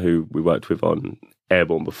Gemma, who we worked with on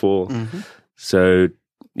Airborne before. So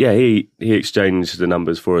he exchanged the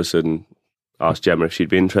numbers for us and asked Gemma if she'd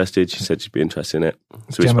be interested. She said she'd be interested in it.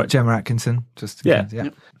 So Gemma Atkinson.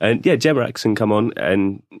 And Gemma Atkinson come on,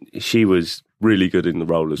 and she was really good in the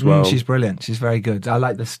role as well. She's brilliant. She's very good. I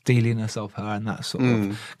like the steeliness of her and that sort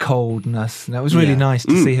of coldness. And that was really nice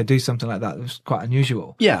to see her do something like that. It was quite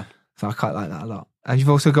unusual. Yeah. So I quite like that a lot. And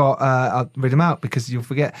you've also got, I'll read them out because you'll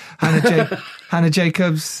forget, Hannah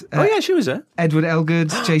Jacobs. She was there. Edward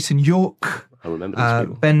Elgood, Jason York. I remember these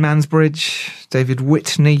people. Ben Mansbridge, David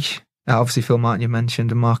Whitney. Obviously Phil Martin you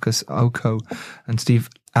mentioned, and Marcus Oko and Steve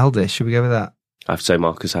Aldish. Should we go with that? I have to say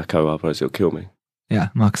Marcus Oko, otherwise he'll kill me. Yeah,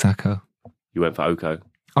 Marcus Oko. You went for Oko.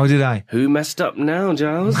 Oh, did I? Who messed up now,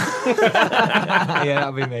 Giles? Yeah,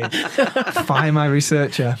 that'll be me. Fire my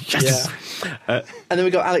researcher. Yes. Yeah. And then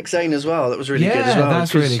we got Alex Zane as well. That was really good as well.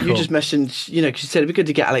 That's really cool. You just mentioned, because you said it'd be good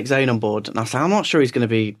to get Alex Zane on board. And I said, I'm not sure he's going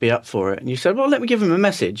to be up for it. And you said, well, let me give him a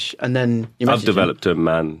message. And then you messaged I've developed a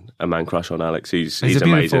man crush on Alex. He's a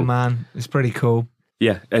beautiful amazing. Man. It's pretty cool.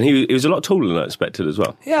 Yeah, and he was a lot taller than I expected as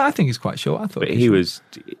well. Yeah, I think he's quite short. I thought, but he's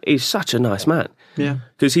such a nice man. Yeah,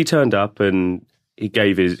 because he turned up and he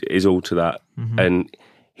gave his all to that, and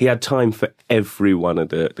he had time for every one of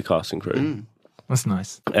the casting crew. That's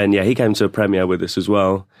nice. And he came to a premiere with us as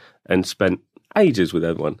well and spent ages with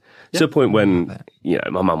everyone. To the point when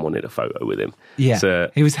my mum wanted a photo with him. Yeah, so,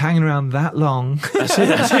 he was hanging around that long. That's it.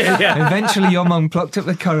 Yeah. Eventually, your mum plucked up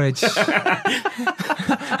the courage.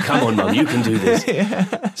 Come on, Mum, you can do this.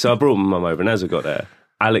 So I brought my mum over, and as I got there,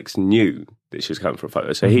 Alex knew that she was coming for a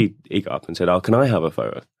photo. So he got up and said, "Oh, can I have a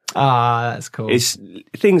photo?" Ah, that's cool. It's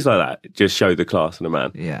things like that just show the class in a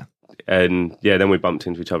man. Yeah. And then we bumped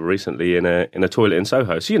into each other recently in a toilet in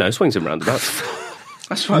Soho. So swings and roundabouts.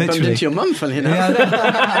 That's why I bumped into your mum, funny enough.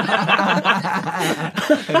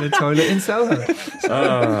 In the toilet in Soho.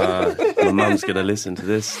 My mum's going to listen to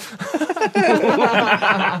this.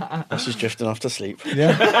 She's drifting off to sleep.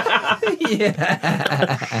 Yeah.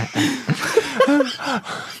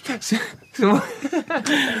 So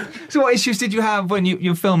what issues did you have when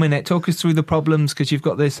you're filming it? Talk us through the problems, because you've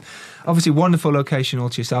got this obviously wonderful location all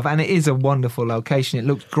to yourself, and it is a wonderful location. It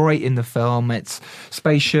looks great in the film. It's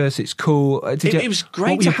spacious. It's cool. It was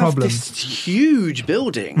great to have this huge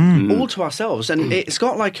building all to ourselves, and it's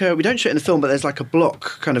got like we don't show it in the film, but there's like a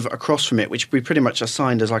block kind of across from it, which we pretty much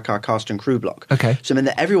assigned as like our cast and crew block. Okay. So I mean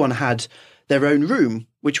that everyone had their own room,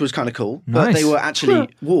 which was kind of cool. But Nice. they were actually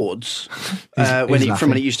wards from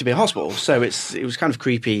when it used to be a hospital. So it was kind of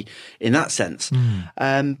creepy in that sense.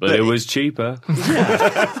 But it was cheaper.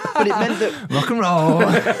 But it meant that Rock and roll.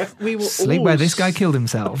 we were Sleep all where this guy killed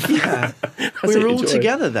himself. Yeah, we were all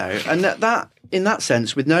together though, and that in that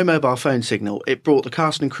sense, with no mobile phone signal, it brought the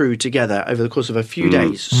cast and crew together over the course of a few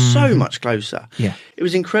days, so much closer. Yeah. It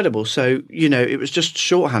was incredible. So, it was just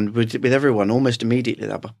shorthand with everyone almost immediately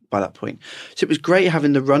by that point. So it was great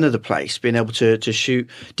having the run of the place, being able to shoot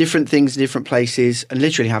different things in different places and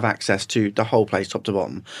literally have access to the whole place top to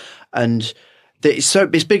bottom. And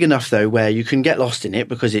it's big enough though where you can get lost in it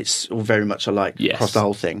because it's all very much alike across the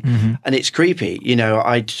whole thing, and it's creepy.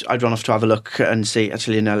 I'd run off to have a look and see.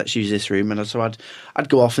 Actually, no, let's use this room, and so I'd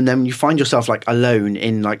go off, and then you find yourself like alone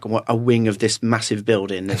in like a wing of this massive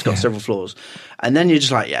building that's got several floors, and then you're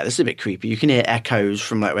just like, yeah, this is a bit creepy. You can hear echoes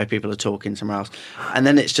from like where people are talking somewhere else, and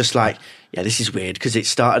then it's just like, yeah, this is weird because it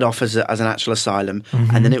started off as an actual asylum,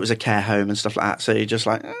 and then it was a care home and stuff like that. So you're just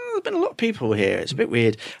like, there's been a lot of people here. It's a bit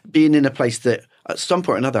weird being in a place that at some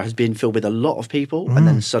point or another has been filled with a lot of people, and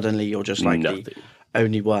then suddenly you're just like the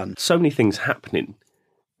only one. So many things happening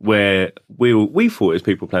where we thought it was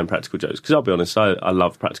people playing practical jokes. Because I'll be honest, I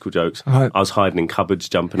love practical jokes. I was hiding in cupboards,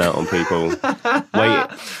 jumping out on people.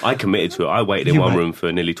 I committed to it. I waited in one room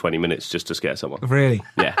for nearly 20 minutes just to scare someone. Really?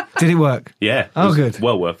 Yeah. Did it work? Yeah. Oh, good.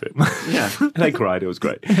 Well worth it. Yeah. They cried. It was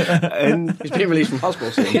great. And He's being released from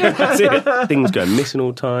hospital soon. that's it. Things going missing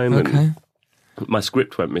all the time. Okay. And my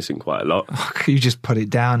script went missing quite a lot. You just put it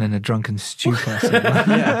down in a drunken stupor.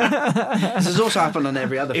 Yeah. This has also happened on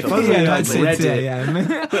every other film.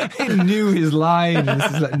 He knew his line.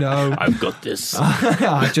 This is like, no. I've got this.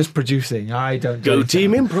 Just producing. I don't Go do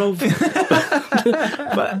team improv.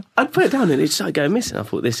 But I'd put it down and it started going missing. I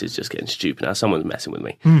thought, this is just getting stupid now. Someone's messing with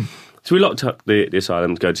me. So we locked up the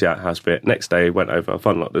asylum to go to the outhouse bit. Next day, went over, I've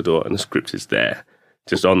unlocked the door and the script is there,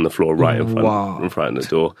 just on the floor right in front of the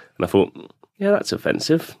door. And I thought, yeah, that's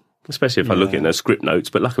offensive, especially if I look at those script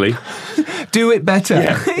notes. But luckily, do it better.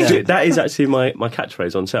 Yeah. That is actually my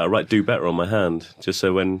catchphrase on set. I write "do better" on my hand, just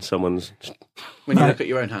so when someone's when you look at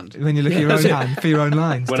your own hand, when you look at your own hand for your own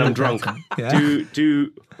lines. When I'm drunk,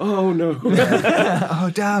 do. Oh no! Oh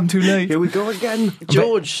damn! Too late. Here we go again.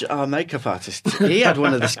 George, our makeup artist, he had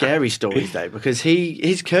one of the scary stories though, because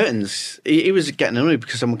his curtains, he was getting annoyed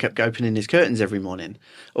because someone kept opening his curtains every morning,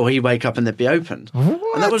 or he'd wake up and they'd be opened, and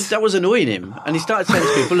that was annoying him. And he started saying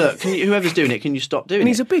to people, "Look, whoever's doing it, can you stop doing it?" And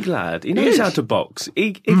he's a big lad. He knows how to box.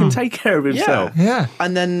 He can take care of himself. Yeah.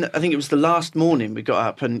 And then I think it was the last morning we got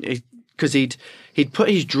up and because he'd put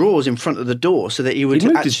his drawers in front of the door so that he would... He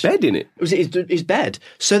moved his bed in it. It was his bed,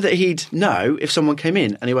 so that he'd know if someone came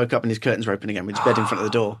in, and he woke up and his curtains were open again with his bed in front of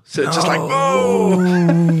the door. So it's just like, whoa!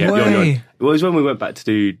 It was when we went back to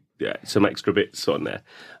do some extra bits on there,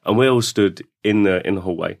 and we all stood in the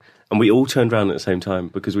hallway, and we all turned around at the same time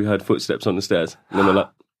because we heard footsteps on the stairs. And then we're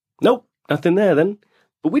like, nope, nothing there then.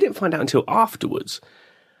 But we didn't find out until afterwards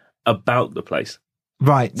about the place.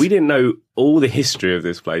 Right. We didn't know all the history of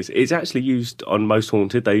this place. It's actually used on Most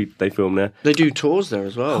Haunted. They film there. They do tours there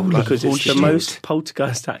as well. Because it's the most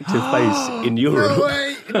poltergeist active place in Europe. No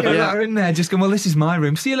way. You're in there just going, well, this is my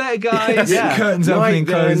room. See you later, guys. Yeah. Curtains opening,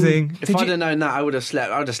 closing. If I'd have known that, I would have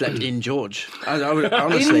slept in George. I would,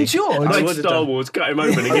 honestly. In George? Like Star Wars, cut him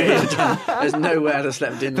open again. There's no way I'd have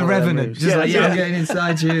slept in the Revenant. Just I'm getting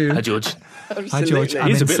inside you. Hi, George. Hi, George. I'm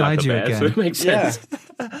He's inside a bit like you a bear, again. so it makes sense.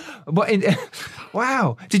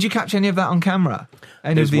 Wow. Did you capture any of that on camera?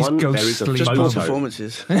 Any There's of these one- there is ghostly... Just Photo. poor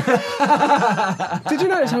performances. Did you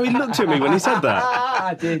notice how he looked at me when he said that?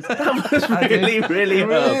 I did. That was really, really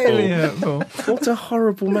hurtful. What a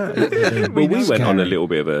horrible man. Well, we went on a little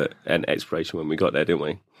bit of an exploration when we got there, didn't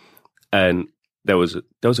we? And there was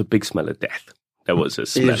a big smell of death. There was a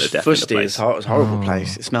smell of death in the Fusty. place. It's a horrible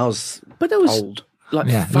place. It smells But there was old.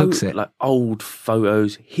 like old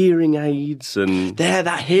photos, hearing aids, and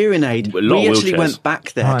That hearing aid. A lot We of actually wheelchairs. went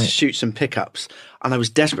back there Right. to shoot some pickups, and I was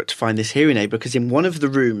desperate to find this hearing aid because in one of the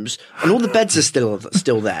rooms, and all the beds are still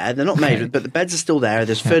there. They're not made, but the beds are still there.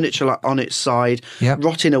 There's furniture like on its side,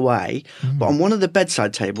 rotting away. But on one of the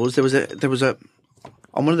bedside tables, there was a.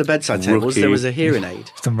 On one of the bedside tables, there was a hearing aid.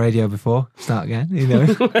 It's done radio before. Start again, you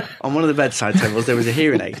know. On one of the bedside tables, there was a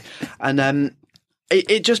hearing aid, and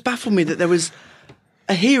it just baffled me that there was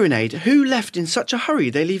a hearing aid. Who left in such a hurry?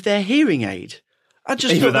 They leave their hearing aid. I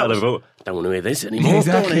just even thought that, that was, don't want to hear this anymore.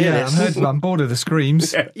 Exactly, hear yeah. this. I'm bored of the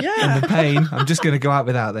screams and the pain. I'm just going to go out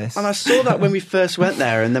without this. And I saw that when we first went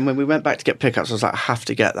there, and then when we went back to get pickups, I was like, I have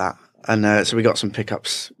to get that. And so we got some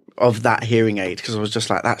pickups of that hearing aid, because I was just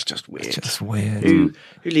like, that's just weird. It's just weird. Who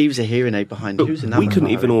leaves a hearing aid behind? But Who's in that? we couldn't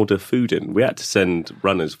even order food in. We had to send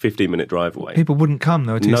runners 15-minute drive away. People wouldn't come.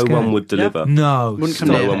 They were too No scared. one would deliver. No. Wouldn't come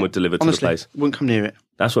No near one it. would deliver to Honestly, the place. wouldn't come near it.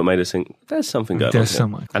 That's what made us think, there's something going on There's here.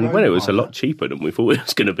 something. And when it was a lot cheaper than we thought it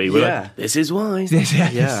was going to be, we're like, this is why. Yeah.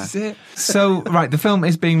 This is it. So, right, the film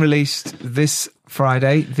is being released this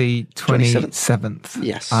Friday, the 27th.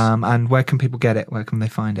 Yes. And where can people get it? Where can they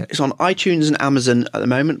find it? It's on iTunes and Amazon at the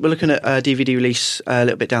moment. We're looking at a DVD release a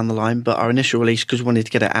little bit down the line, but our initial release, because we wanted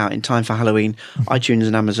to get it out in time for Halloween, iTunes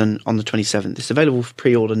and Amazon on the 27th. It's available for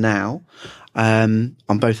pre-order now on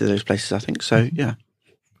both of those places, I think. So, yeah.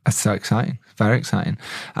 That's so exciting. Very exciting.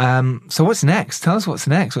 So what's next? Tell us what's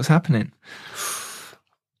next. What's happening?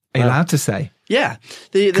 Are you allowed to say? Yeah.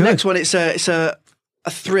 The next one, it's a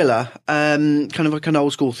thriller, kind of like an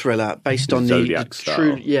old school thriller based on the Zodiac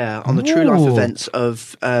true, style. on the true life Ooh. events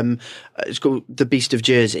of, it's called The Beast of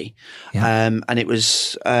Jersey. Yeah. And it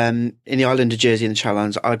was, in the island of Jersey in the Channel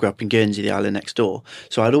Islands. I grew up in Guernsey, the island next door.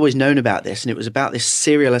 So I'd always known about this, and it was about this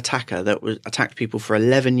serial attacker that attacked people for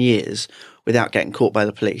 11 years without getting caught by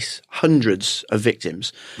the police. Hundreds of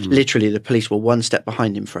victims. Literally, the police were one step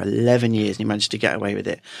behind him for 11 years, and he managed to get away with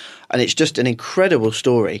it. And it's just an incredible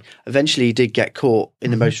story. Eventually, he did get caught in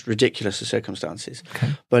the most ridiculous of circumstances.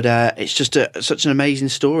 Okay. But it's just such an amazing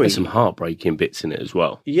story. There's some heartbreaking bits in it as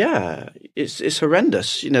well. Yeah, it's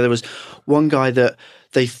horrendous. There was one guy that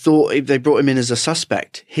they thought they brought him in as a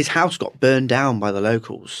suspect. His house got burned down by the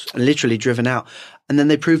locals and literally driven out. And then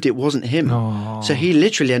they proved it wasn't him. Oh. So he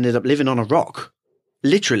literally ended up living on a rock,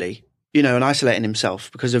 literally, and isolating himself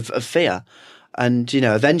because of fear. And,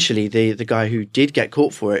 eventually the guy who did get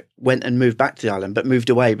caught for it went and moved back to the island, but moved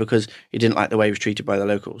away because he didn't like the way he was treated by the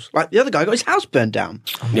locals. Like the other guy got his house burned down.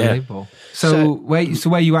 Unbelievable. So where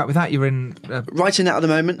are you at with that? You're in... Writing that at the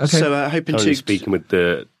moment. Okay. So hoping Tony's to... speaking with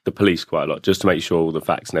the police quite a lot, just to make sure all the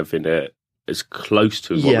facts and everything are as close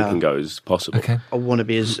to what we can go as possible. Okay. I want to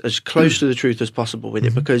be as close to the truth as possible with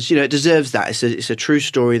it because, it deserves that. It's a true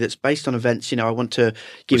story that's based on events. I want to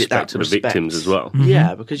give Respect it that to respect. the victims as well.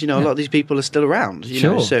 Yeah, because, a lot of these people are still around,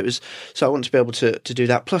 Sure. So I want to be able to do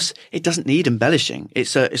that. Plus, it doesn't need embellishing.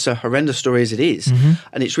 It's a horrendous story as it is.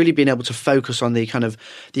 And it's really being able to focus on the kind of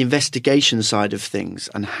the investigation side of things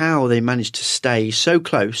and how they managed to stay so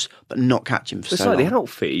close but not catch him for It's so like long. the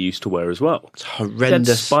outfit he used to wear as well. It's He had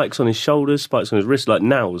horrendous. spikes on his shoulders, spikes on his wrists, like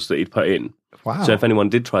nails that he'd put in. Wow. So if anyone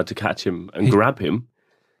did try to catch him and grab him,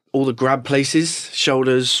 All the grab places,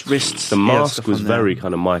 shoulders, wrists. the mask was very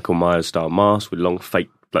kind of Michael Myers style mask with long fake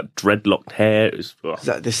like dreadlocked hair. It was,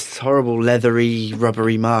 This horrible leathery,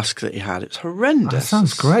 rubbery mask that he had. It's horrendous. That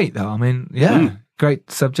sounds great, though. I mean, great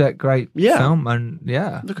subject, great film, and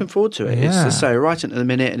Looking forward to it. Yeah. It's so writing at the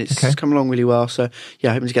minute, and it's come along really well. So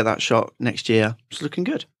hoping to get that shot next year. It's looking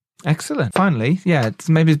good. excellent. Finally,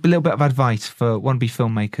 maybe a little bit of advice for wannabe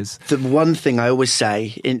filmmakers. The one thing I always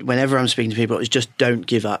say whenever I'm speaking to people is just don't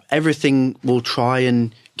give up. Everything will try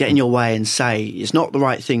and get in your way and say it's not the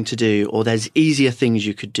right thing to do, or there's easier things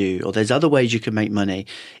you could do, or there's other ways you could make money.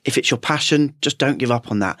 If it's your passion, just don't give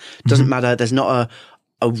up on that. It doesn't matter. There's not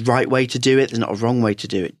a right way to do it. There's not a wrong way to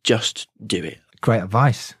do it. Just do it. Great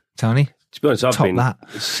advice, Tony. to be honest, I've Top been that.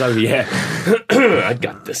 so I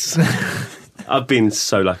got this. I've been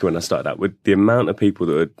so lucky when I started out with the amount of people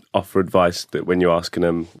that would offer advice that when you're asking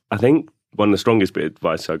them, I think one of the strongest bit of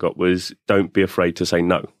advice I got was don't be afraid to say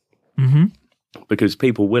no. Mm-hmm. Because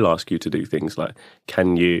people will ask you to do things like,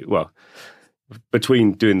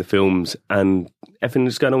 between doing the films and everything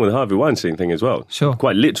that's going on with the Harvey Weinstein thing as well. Sure.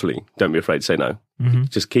 Quite literally, don't be afraid to say no. Mm-hmm.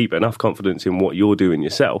 Just keep enough confidence in what you're doing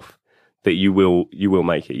yourself that you will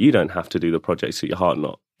make it. You don't have to do the projects that your heart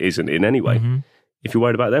isn't in anyway. Mm-hmm. If you're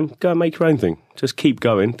worried about them, go and make your own thing. Just keep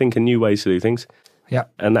going, think of new ways to do things. Yeah.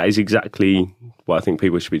 And that is exactly what I think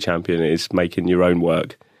people should be championing, is making your own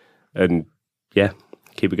work. And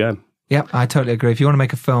keep it going. Yeah, I totally agree. If you want to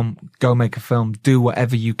make a film, go make a film. Do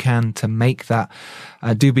whatever you can to make that.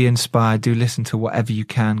 Do be inspired. Do listen to whatever you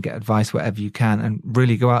can. Get advice whatever you can. And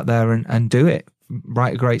really go out there and do it.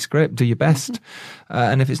 Write a great script. Do your best.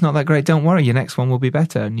 And if it's not that great, don't worry. Your next one will be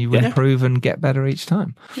better. And you improve and get better each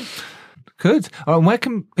time. Good. All right, where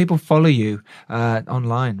can people follow you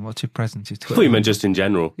online? What's your presence? Your Twitter? I thought you meant just in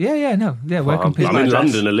general. Where can people... I'm in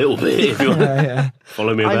London a little bit. If you want to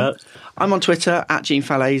follow me about. I'm on Twitter at Gene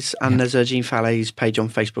Fallaize, and there's a Gene Fallaize page on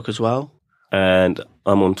Facebook as well. And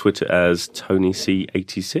I'm on Twitter as Tony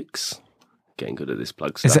C86. Getting good at this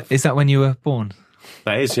plug stuff. Is that when you were born?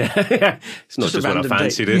 That is, yeah. It's not just when I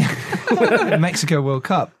fancied it. Mexico World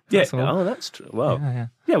Cup. That's all. Oh, that's true. Well,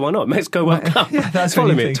 Yeah. why not? Mexico World Cup. Yeah, that's Follow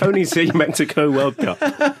what me you at think. Tony C Mexico World Cup.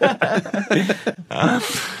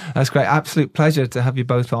 That's great. Absolute pleasure to have you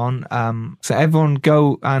both on. So everyone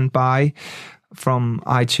go and buy from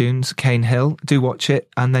iTunes, Cain Hill. Do watch it,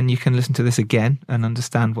 and then you can listen to this again and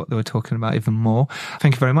understand what they were talking about even more.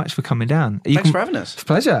 Thank you very much for coming down. Thanks for having us. It's a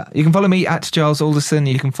pleasure. You can follow me at Giles Alderson.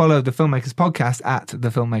 You can follow the Filmmakers Podcast at the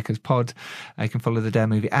Filmmakers Pod. You can follow the Dare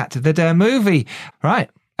Movie at the Dare Movie. Right.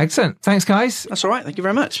 Excellent. Thanks, guys. That's all right. Thank you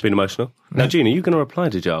very much. It's been emotional. Now, Gina, are you going to reply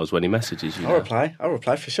to Giles when he messages you? I'll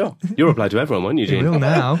reply for sure. You'll reply to everyone, won't you, Gina? You will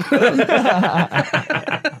now.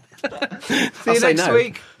 See you next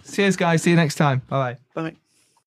week. Cheers, guys. See you next time. Bye-bye. Bye.